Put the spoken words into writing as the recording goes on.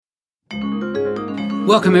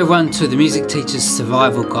Welcome everyone to the Music Teacher's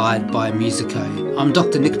Survival Guide by Musico. I'm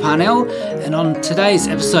Dr. Nick Parnell, and on today's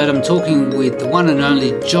episode I'm talking with the one and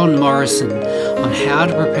only John Morrison on how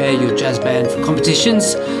to prepare your jazz band for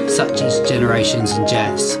competitions such as Generations in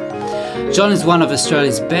Jazz. John is one of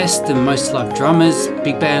Australia's best and most loved drummers,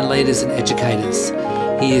 big band leaders and educators.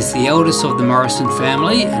 He is the eldest of the Morrison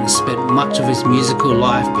family and has spent much of his musical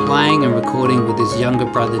life playing and recording with his younger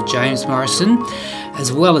brother James Morrison,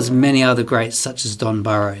 as well as many other greats such as Don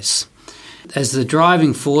Burrows. As the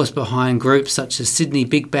driving force behind groups such as Sydney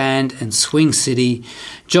Big Band and Swing City,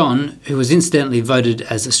 John, who was incidentally voted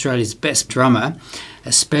as Australia's best drummer,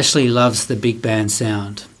 especially loves the big band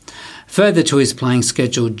sound. Further to his playing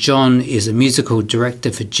schedule, John is a musical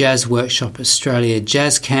director for Jazz Workshop Australia,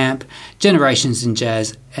 Jazz Camp, Generations in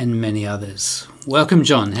Jazz, and many others. Welcome,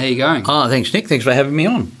 John. How are you going? Oh, thanks, Nick. Thanks for having me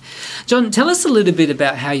on. John, tell us a little bit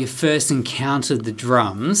about how you first encountered the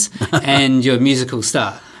drums and your musical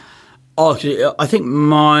start. Oh, I think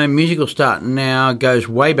my musical start now goes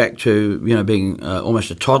way back to, being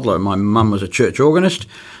almost a toddler. My mum was a church organist,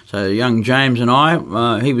 so young James and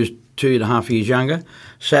I, he was 2.5 years younger,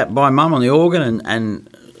 sat by mum on the organ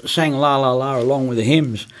and sang La La La along with the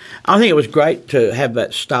hymns. I think it was great to have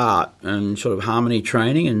that start and sort of harmony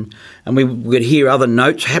training, and we would hear other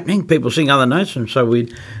notes happening, people sing other notes, and so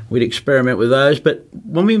we'd experiment with those. But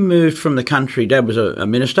when we moved from the country, Dad was a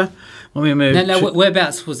minister. When we moved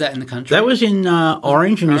whereabouts was that in the country? That was in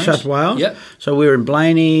Orange, in New South Wales. Yep. So we were in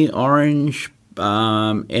Blaney, Orange,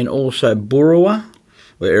 and also Burrawa,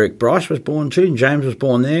 where Eric Bryce was born too, and James was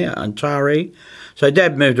born there, and Taree. So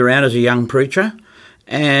Dad moved around as a young preacher,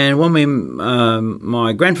 and when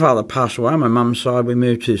my grandfather passed away on my mum's side, we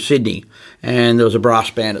moved to Sydney, and there was a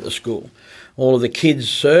brass band at the school. All of the kids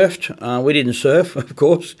surfed. We didn't surf, of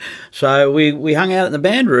course, so we hung out in the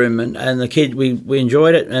band room, and the kids, we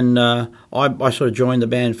enjoyed it, and I sort of joined the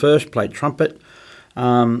band first, played trumpet.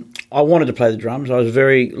 I wanted to play the drums. I was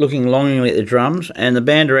looking longingly at the drums, and the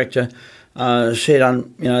band director said,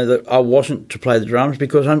 that I wasn't to play the drums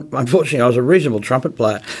because, unfortunately, I was a reasonable trumpet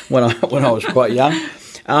player when I was quite young.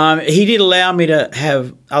 He did allow me to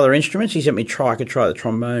have other instruments. He I could try the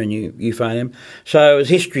trombone and euphonium. So as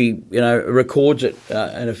history, records it,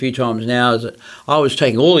 and a few times now, is that I was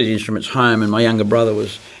taking all these instruments home, and my younger brother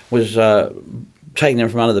was taking them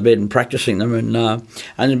from under the bed and practicing them,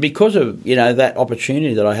 and because of that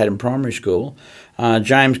opportunity that I had in primary school.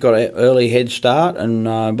 James got an early head start, and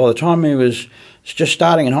by the time he was just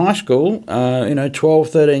starting in high school, 12,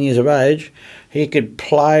 13 years of age, he could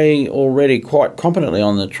play already quite competently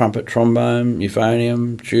on the trumpet, trombone,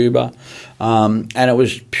 euphonium, tuba, and it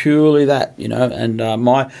was purely that, and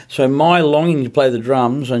my longing to play the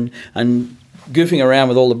drums and goofing around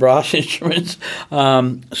with all the brass instruments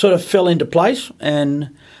sort of fell into place,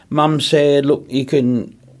 and Mum said, look, you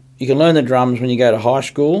can learn the drums when you go to high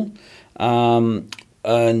school,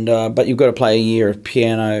 but you've got to play a year of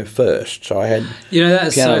piano first. So I had that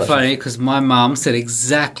is so funny because my mum said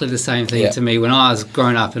exactly the same thing to me when I was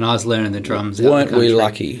growing up and I was learning the drums. Weren't we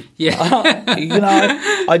lucky? Yeah.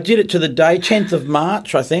 I did it to the day, 10th of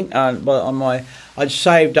March, I think. I'd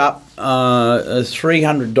saved up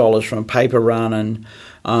 $300 from a paper run,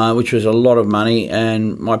 and which was a lot of money,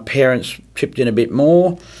 and my parents chipped in a bit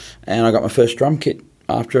more, and I got my first drum kit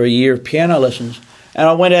after a year of piano lessons. And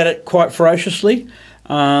I went at it quite ferociously.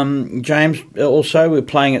 James also, we were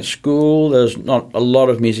playing at school. There was not a lot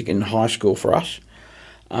of music in high school for us.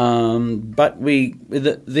 But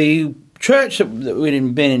the church that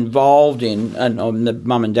we'd been involved in, and the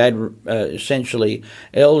mum and dad essentially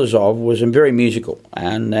elders of, was very musical.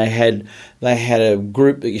 And they had a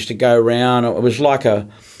group that used to go around. It was like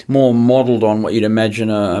more modelled on what you'd imagine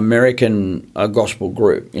an American gospel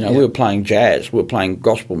group. We were playing jazz, we were playing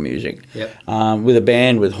gospel music, with a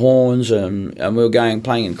band with horns, and we were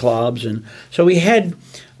playing in clubs. And so we had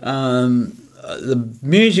the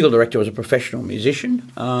musical director was a professional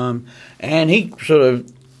musician, and he sort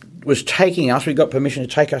of was taking us. We got permission to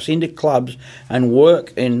take us into clubs and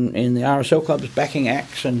work in the RSL clubs, backing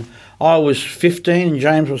acts, and I was 15 and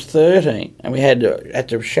James was 13, and we had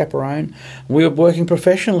to chaperone. We were working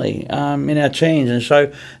professionally in our teens, and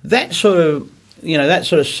so that sort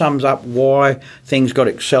of sums up why things got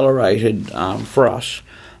accelerated for us.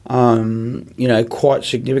 Quite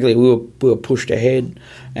significantly, we were pushed ahead,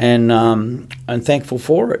 and thankful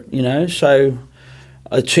for it. So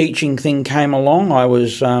a teaching thing came along. I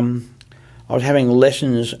was having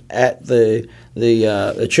lessons at the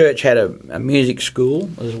church had a music school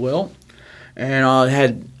as well, and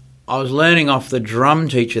I was learning off the drum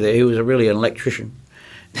teacher there, who was really an electrician,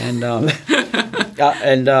 and I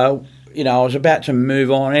was about to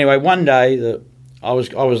move on. Anyway, one day I was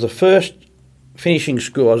the first finishing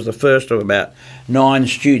school. I was the first of about 9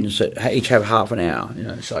 students that each have half an hour.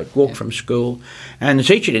 So I'd walk from school, and the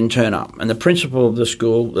teacher didn't turn up, and the principal of the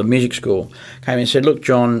school, the music school, came in and said, "Look,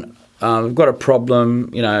 John, we've got a problem.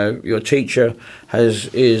 Your teacher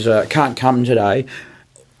can't come today."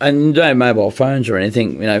 And no mobile phones or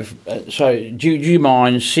anything, so do you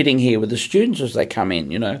mind sitting here with the students as they come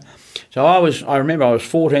in, So I remember I was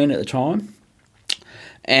 14 at the time,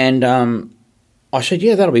 and I said,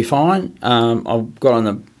 yeah, that'll be fine. I got on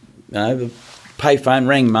the payphone,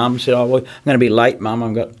 rang Mum, said, I'm going to be late, Mum,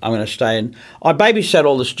 I'm going to stay. And I babysat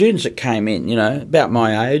all the students that came in, about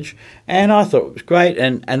my age, and I thought it was great,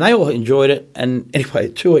 and they all enjoyed it. And anyway,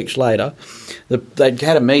 2 weeks later, they'd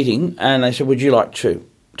had a meeting, and they said, would you like to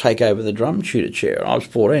take over the drum tutor chair? I was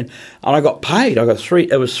 14, and I got paid. It was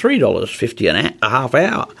 $3.50 a half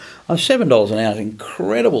hour. I was $7 an hour. It was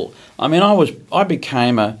incredible. I mean, I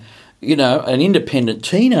became an independent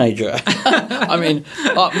teenager. I mean,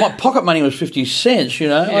 my pocket money was 50 cents.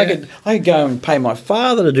 I could go and pay my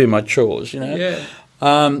father to do my chores. Yeah.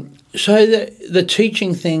 So the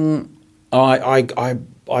teaching thing, I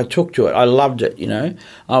took to it. I loved it.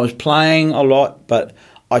 I was playing a lot, but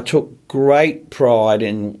I took great pride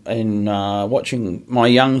in watching my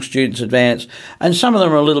young students advance, and some of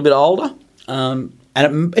them are a little bit older, and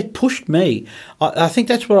it pushed me. I think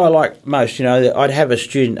that's what I like most. I'd have a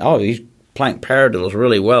student, he's playing paradiddles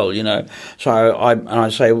really well, So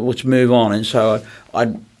I'd say, well, let's move on, and so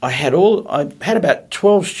I had about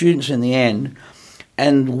 12 students in the end,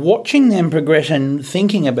 and watching them progress and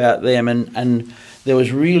thinking about them and there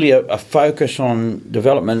was really a focus on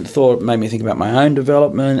development. Made me think about my own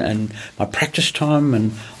development and my practice time.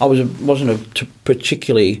 And I wasn't a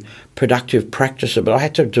particularly productive practicer, but I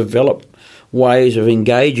had to develop ways of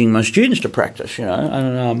engaging my students to practice,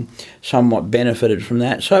 and somewhat benefited from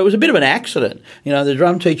that. So it was a bit of an accident. The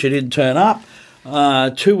drum teacher didn't turn up.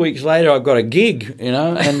 2 weeks later, I got a gig,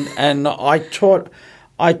 and I taught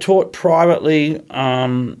privately.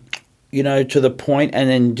 To the point, and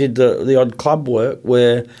then did the odd club work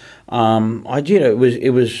where I did. It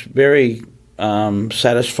was very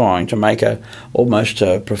satisfying to make almost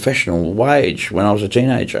a professional wage when I was a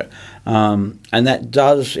teenager, and that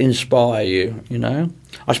does inspire you.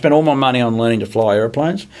 I spent all my money on learning to fly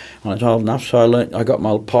aeroplanes when I was old enough, so I got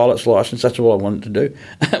my pilot's license. That's all I wanted to do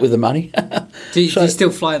with the money. Do you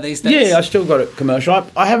still fly these days? Yeah, I still got it commercial.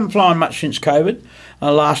 I haven't flown much since COVID.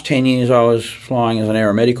 The last 10 years I was flying as an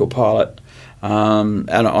aeromedical pilot on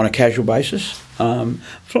a casual basis.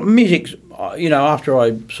 Music, after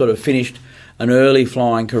I sort of finished an early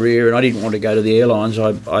flying career and I didn't want to go to the airlines,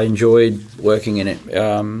 I enjoyed working in it, the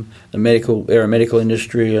aeromedical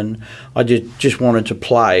industry, and I just wanted to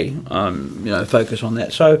play, focus on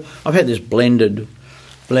that. So I've had this blended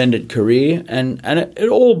career, and it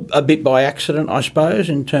all a bit by accident, I suppose,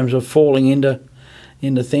 in terms of falling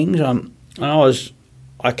into things.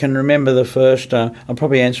 I can remember the first. I'm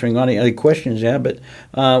probably answering any questions now, but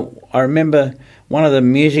I remember one of the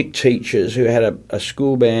music teachers who had a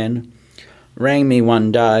school band rang me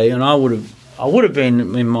one day, and I would have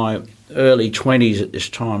been in my early 20s at this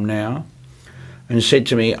time now, and said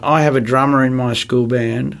to me, "I have a drummer in my school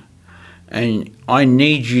band, and I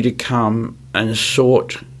need you to come and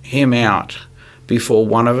sort him out before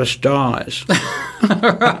one of us dies."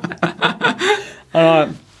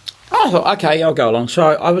 And I thought, okay, I'll go along. So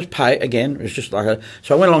I was paid again. It was just so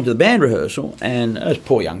I went along to the band rehearsal, and this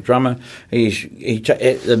poor young drummer,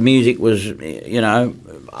 the music was,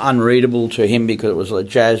 unreadable to him because it was a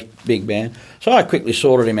jazz big band. So I quickly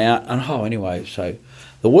sorted him out, and anyway, so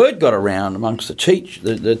the word got around amongst the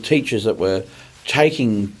teachers that were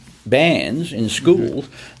taking bands in schools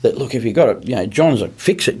that, look, if you got John's a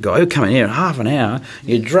fix-it guy, he'll come in here in half an hour,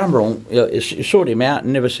 your drummer will you sort him out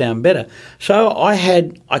and never sound better. So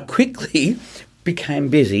I quickly became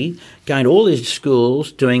busy going to all these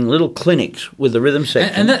schools doing little clinics with the rhythm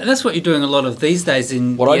section. And that's what you're doing a lot of these days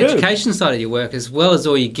in the education side of your work, as well as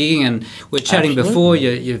all your gigging. And we're chatting before,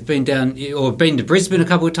 you've been down or been to Brisbane a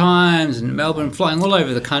couple of times and Melbourne, flying all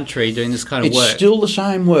over the country doing this kind of work. It's still the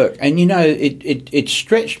same work. And, it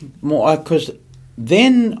stretched more because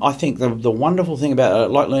then I think the wonderful thing about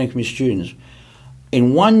it, like learning from your students,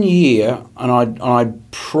 in 1 year, and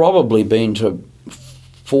I'd probably been to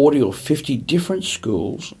 40 or 50 different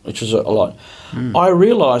schools, which is a lot. I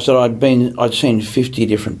realised that I'd seen 50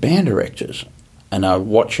 different band directors, and I was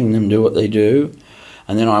watching them do what they do.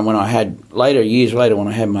 And then years later, when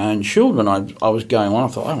I had my own children, I was going on. I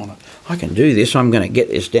thought, I can do this. I'm going to get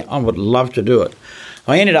this down. I would love to do it.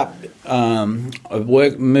 I ended up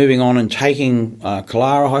moving on and taking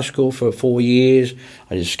Kalara High School for 4 years.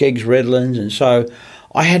 I did Skeggs Redlands, and so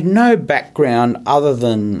I had no background other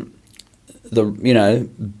than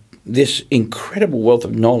this incredible wealth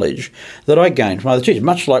of knowledge that I gained from other teachers,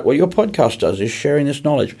 much like what your podcast does, is sharing this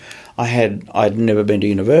knowledge. I'd never been to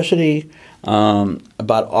university,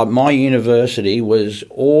 but my university was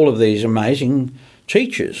all of these amazing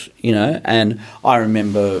teachers, and I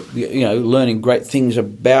remember, learning great things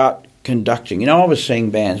about conducting. I was seeing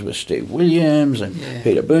bands with Steve Williams and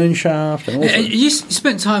Peter Boonshaft. And you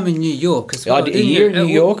spent time in New York as well. I did a year in New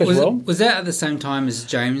York as well. Was that at the same time as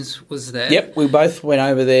James was there? Yep, we both went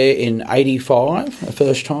over there in 85, the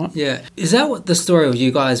first time. Yeah. Is that what the story of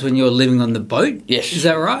you guys when you were living on the boat? Yes. Is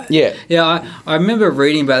that right? Yeah. Yeah, I remember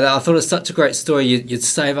reading about that. I thought it was such a great story. You'd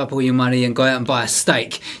save up all your money and go out and buy a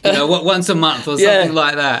steak, once a month or something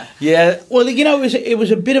like that. Yeah. Well, it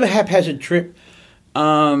was a bit of a haphazard trip.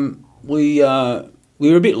 We were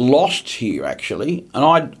a bit lost here, actually,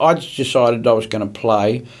 and I decided I was going to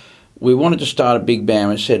play. We wanted to start a big band.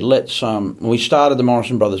 We said, we started the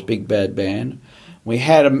Morrison Brothers Big Bad Band. We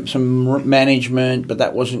had some management, but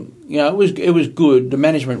that wasn't, it was good. The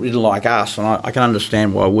management didn't like us, and I can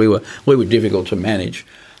understand why we were difficult to manage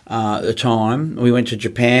at the time. We went to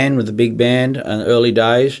Japan with the big band in the early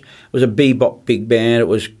days. It was a bebop big band. It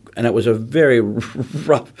was a very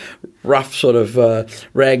rough sort of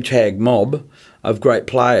ragtag mob of great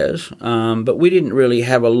players, but we didn't really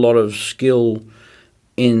have a lot of skill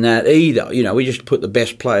in that either. We just put the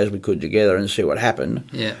best players we could together and see what happened.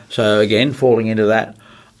 Yeah. So again, falling into that,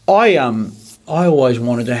 I always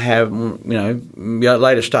wanted to have,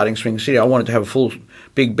 later starting Swing City, I wanted to have a full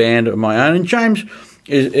big band of my own, and James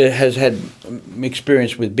has had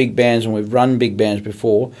experience with big bands, and we've run big bands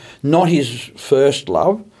before. Not his first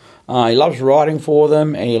love. He loves writing for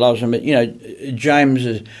them, and he loves them. But,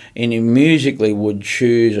 James musically would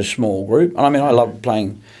choose a small group. I mean, I love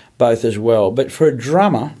playing both as well. But for a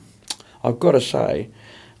drummer, I've got to say,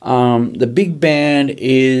 the big band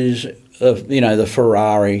is, the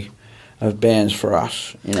Ferrari of bands for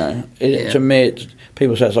us. To me,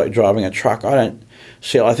 people say it's like driving a truck. I don't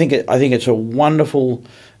see it. I think it's a wonderful,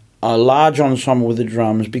 large ensemble with the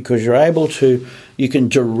drums, because you can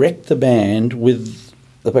direct the band with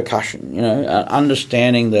the percussion,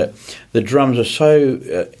 understanding that the drums are so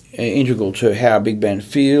integral to how a big band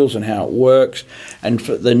feels and how it works, and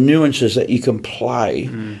for the nuances that you can play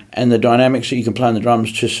and the dynamics that you can play on the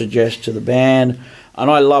drums to suggest to the band. And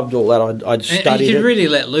I loved all that. I'd studied it. And you could really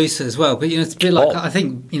let loose as well. But, it's a bit like, I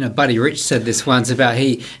think, Buddy Rich said this once about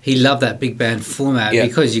he loved that big band format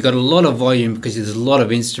because you got a lot of volume because there's a lot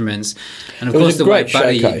of instruments. And, of course, the way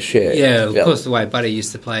Buddy... Of course, the way Buddy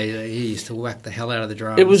used to play, he used to whack the hell out of the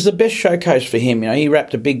drums. It was the best showcase for him. He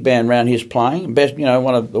wrapped a big band around his playing. Best,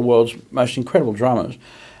 one of the world's most incredible drummers.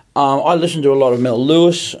 I listened to a lot of Mel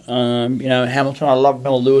Lewis, Hamilton. I love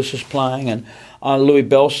Mel Lewis's playing, and Louis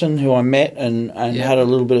Belson, who I met and had a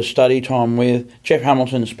little bit of study time with. Jeff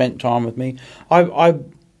Hamilton spent time with me. I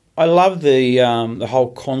love the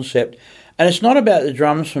whole concept, and it's not about the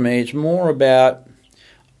drums for me. It's more about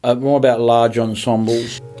large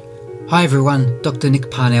ensembles. Hi everyone, Dr.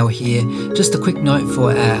 Nick Parnell here. Just a quick note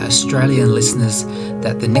for our Australian listeners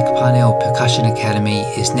that the Nick Parnell Percussion Academy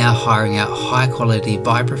is now hiring out high quality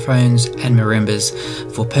vibraphones and marimbas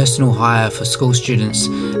for personal hire for school students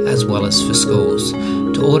as well as for schools.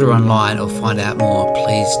 To order online or find out more,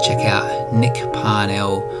 please check out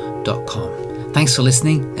nickparnell.com. Thanks for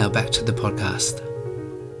listening. Now back to the podcast.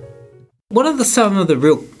 What are some of the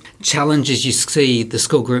real challenges you see the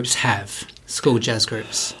school groups have, school jazz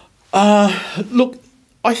groups? Look,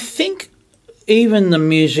 I think even the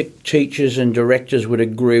music teachers and directors would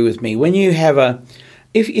agree with me. When you have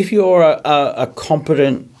if you're a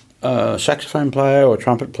competent saxophone player or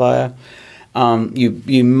trumpet player,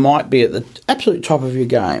 you might be at the absolute top of your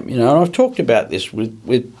game. And I've talked about this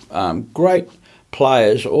with great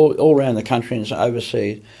players all around the country and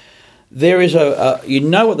overseas. There is what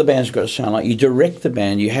the band's got to sound like. You direct the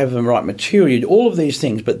band, you have the right material, all of these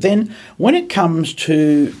things. But then when it comes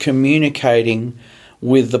to communicating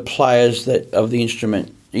with the players of the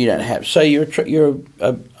instrument, you don't have. So you're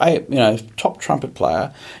a top trumpet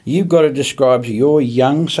player. You've got to describe to your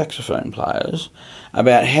young saxophone players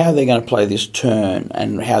about how they're going to play this turn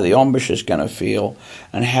and how the embouche is going to feel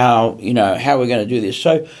and how we're going to do this.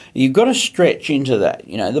 So you've got to stretch into that.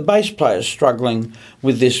 The bass player is struggling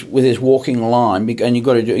with this walking line, and you've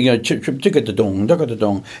got to do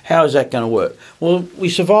how is that going to work? Well, we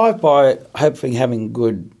survive by hopefully having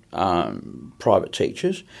good private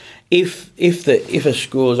teachers. If a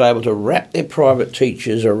school is able to wrap their private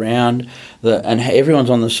teachers around and everyone's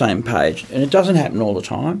on the same page, and it doesn't happen all the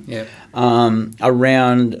time. Yeah.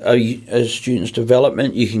 Around a student's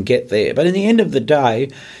development, you can get there. But in the end of the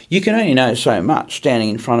day, you can only know so much standing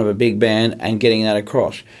in front of a big band and getting that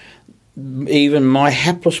across. Even my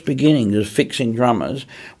hapless beginnings of fixing drummers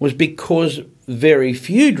was because very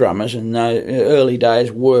few drummers in the early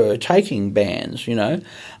days were taking bands,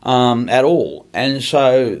 at all. And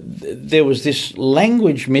so there was this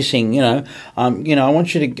language missing, I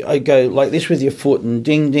want you to go like this with your foot and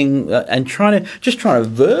ding, ding, and trying to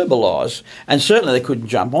verbalise. And certainly they couldn't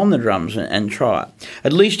jump on the drums and try it.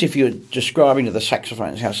 At least if you're describing to the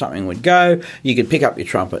saxophones how something would go, you could pick up your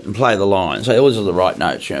trumpet and play the lines. So those are the right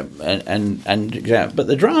notes, but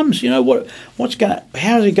the drums,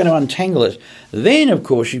 how is it going to untangle it? Then, of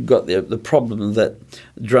course, you've got the problem that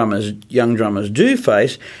young drummers do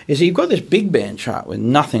face, is that you've got this big band chart with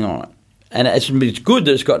nothing on it. And it's good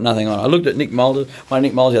that it's got nothing on it. I looked at Nick Mulder the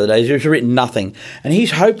other day. He's written nothing. And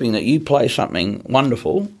he's hoping that you play something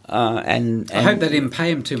wonderful. And I hope they didn't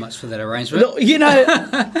pay him too much for that arrangement. Look,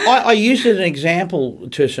 I used it as an example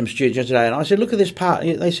to some students yesterday, and I said, look at this part.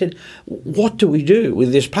 They said, what do we do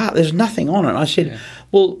with this part? There's nothing on it. I said,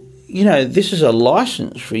 well, this is a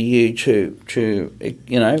license for you to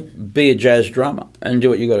be a jazz drummer and do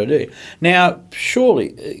what you got to do. Now,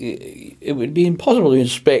 surely it would be impossible to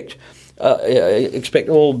expect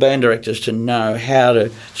all band directors to know how to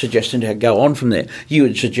suggest them to go on from there. You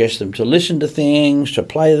would suggest them to listen to things, to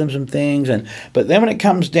play them some things, but then when it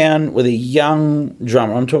comes down with a young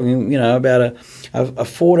drummer, I'm talking, about a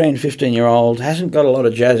 14, 15-year-old, hasn't got a lot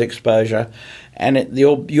of jazz exposure, and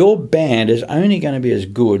your band is only going to be as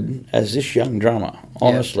good as this young drummer,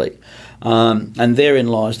 honestly. Yeah. And therein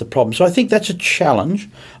lies the problem. So I think that's a challenge.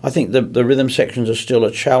 I think the rhythm sections are still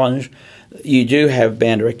a challenge. You do have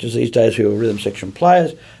band directors these days who are rhythm section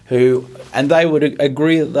players and they would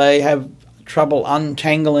agree that they have trouble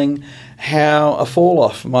untangling how a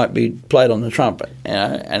fall-off might be played on the trumpet,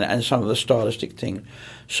 and some of the stylistic things.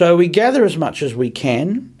 So we gather as much as we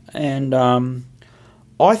can, and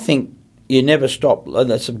I think you never stop.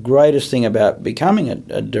 That's the greatest thing about becoming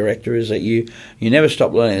a director, is that you never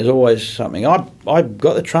stop learning. There's always something. I've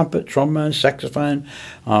got the trumpet, trombone, saxophone.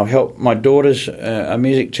 I've helped my daughter's a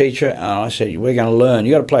music teacher. And I said, we're going to learn.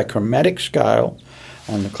 You got to play a chromatic scale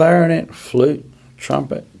on the clarinet, flute,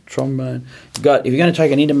 trumpet, trombone. If you're going to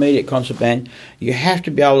take an intermediate concert band, you have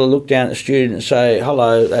to be able to look down at the student and say,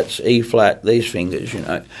 hello, that's E flat, these fingers,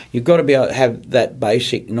 You've got to be able to have that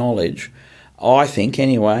basic knowledge, I think,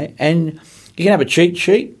 anyway. And you can have a cheat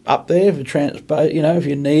sheet up there for transpose, if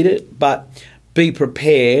you need it, but be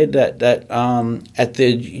prepared that at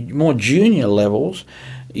the more junior levels,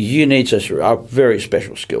 you need a very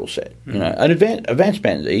special skill set. An advanced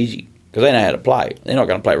band is easy because they know how to play. They're not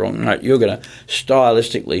going to play wrong note. You're going to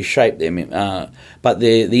stylistically shape them. But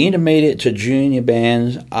the intermediate to junior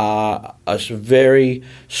bands are very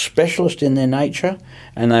specialist in their nature,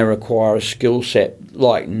 and they require a skill set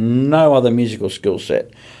like no other musical skill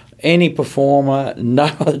set. Any performer,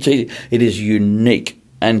 it is unique.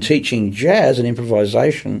 And teaching jazz and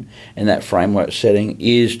improvisation in that framework setting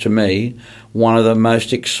is, to me, one of the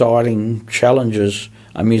most exciting challenges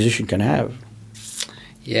a musician can have.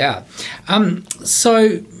 Yeah.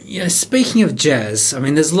 So, speaking of jazz,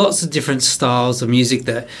 there's lots of different styles of music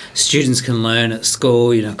that students can learn at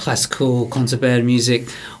school, classical, concert band music.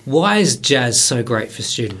 Why is jazz so great for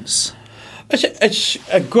students? It's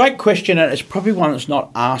a great question, and it's probably one that's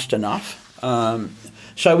not asked enough.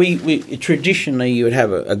 So we traditionally, you would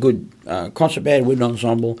have a good concert band, wind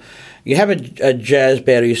ensemble. You have a jazz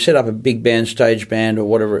band, or you set up a big band, stage band, or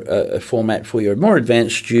whatever a format for your more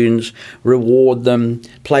advanced students. Reward them,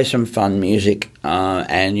 play some fun music,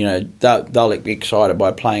 and they'll be excited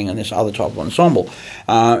by playing in this other type of ensemble.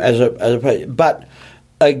 But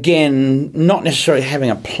again, not necessarily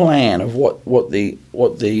having a plan of what the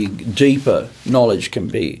deeper knowledge can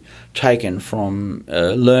be taken from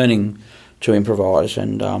learning to improvise.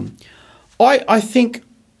 And I think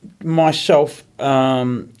myself,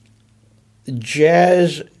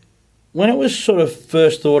 jazz, when it was sort of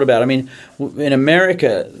first thought about, in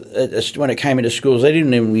America, when it came into schools, they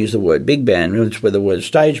didn't even use the word big band. That's where the word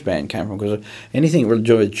stage band came from, because anything to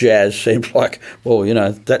do with jazz seemed like,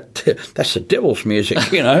 that's the devil's music,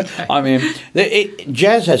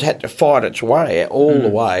 Jazz has had to fight its way all the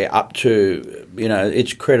way up to,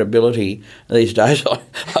 its credibility these days,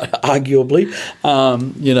 arguably,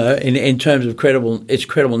 in terms of its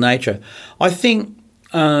credible nature. I think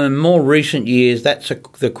more recent years, that's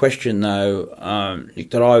the question, though,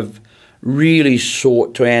 that I've really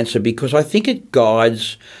sought to answer because I think it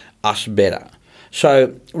guides us better.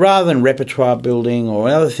 So rather than repertoire building or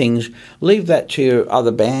other things, leave that to your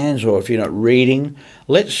other bands, or if you're not reading,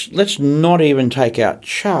 let's not even take out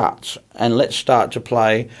charts and let's start to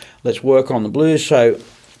play. Let's work on the blues. So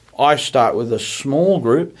I start with a small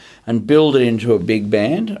group and build it into a big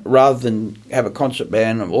band rather than have a concert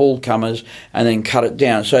band of all comers and then cut it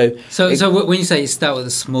down. So when you say you start with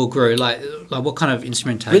a small group, like what kind of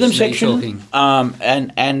instrumentation rhythm are you talking?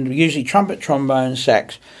 And usually trumpet, trombone,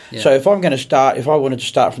 sax. Yeah. So if I wanted to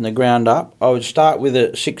start from the ground up, I would start with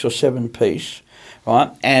a 6 or 7 piece,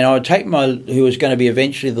 right? And I would take who was going to be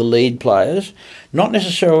eventually the lead players, not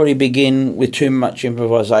necessarily begin with too much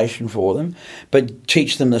improvisation for them, but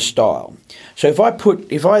teach them the style. So if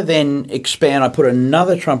I then expand, I put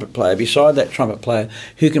another trumpet player beside that trumpet player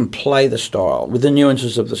who can play the style with the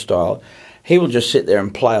nuances of the style. He will just sit there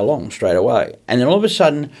and play along straight away. And then all of a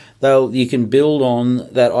sudden, you can build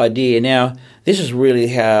on that idea. Now, this is really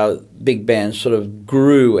how big bands sort of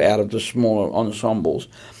grew out of the smaller ensembles.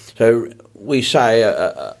 So we say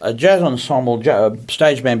a jazz ensemble, a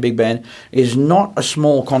stage band, big band, is not a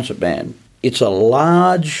small concert band. It's a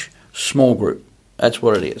large, small group. That's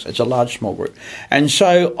what it is. It's a large, small group. And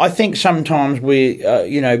so I think sometimes we,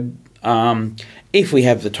 if we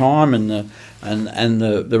have the time and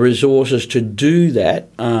the resources to do that,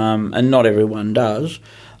 and not everyone does.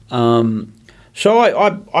 So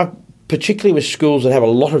I particularly with schools that have a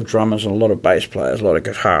lot of drummers and a lot of bass players, a lot of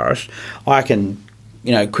guitarists, I can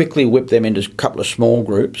quickly whip them into a couple of small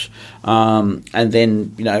groups, and then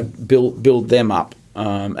build them up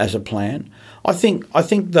as a plan. I think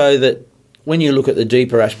though that when you look at the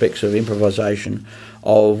deeper aspects of improvisation,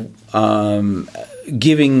 of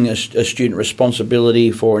giving a student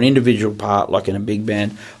responsibility for an individual part, like in a big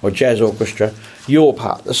band or jazz orchestra, your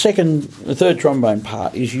part. The third trombone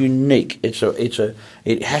part is unique.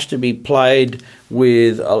 It has to be played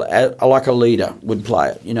with like a leader would play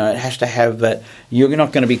it. It has to have that. You're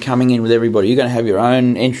not going to be coming in with everybody. You're going to have your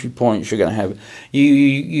own entry points. You're going to have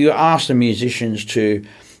you ask the musicians to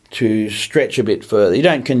stretch a bit further. You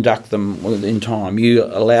don't conduct them in time. You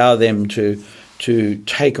allow them to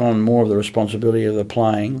take on more of the responsibility of the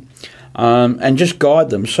playing, and just guide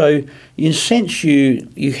them. So in a sense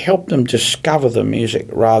you help them discover the music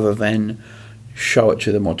rather than show it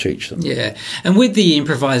to them or teach them. Yeah. And with the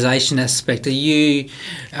improvisation aspect, would you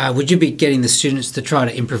be getting the students to try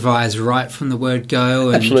to improvise right from the word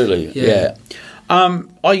go? Absolutely, yeah.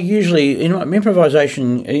 I usually,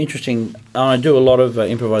 improvisation, interesting, I do a lot of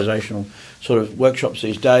improvisational sort of workshops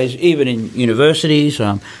these days, even in universities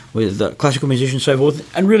with classical musicians and so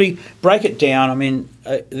forth, and really break it down. I mean,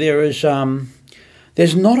 there's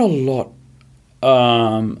not a lot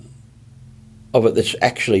of it that's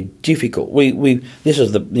actually difficult. This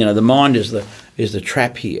is the mind is the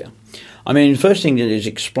trap here. I mean, first thing is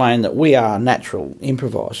explain that we are natural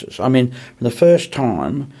improvisers. I mean, from the first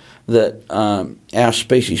time that our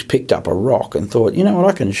species picked up a rock and thought,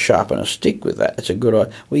 I can sharpen a stick with that. It's a good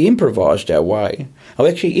idea. We improvised our way. I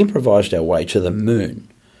actually improvised our way to the moon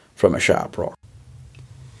from a sharp rock.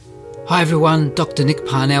 Hi everyone, Dr. Nick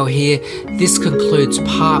Parnell here. This concludes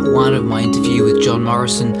part 1 of my interview with John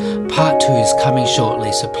Morrison. Part 2 is coming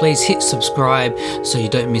shortly, so please hit subscribe so you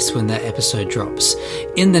don't miss when that episode drops.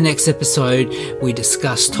 In the next episode, we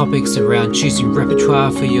discuss topics around choosing repertoire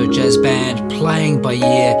for your jazz band, playing by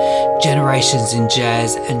ear, generations in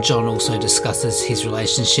jazz, and John also discusses his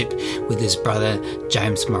relationship with his brother,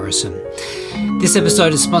 James Morrison. This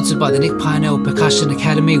episode is sponsored by the Nick Parnell Percussion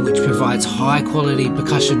Academy, which provides high-quality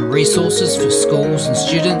percussion resources for schools and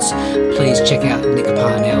students. Please check out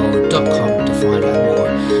nickparnell.com to find out more.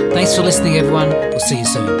 Thanks for listening, everyone. We'll see you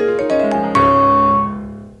soon.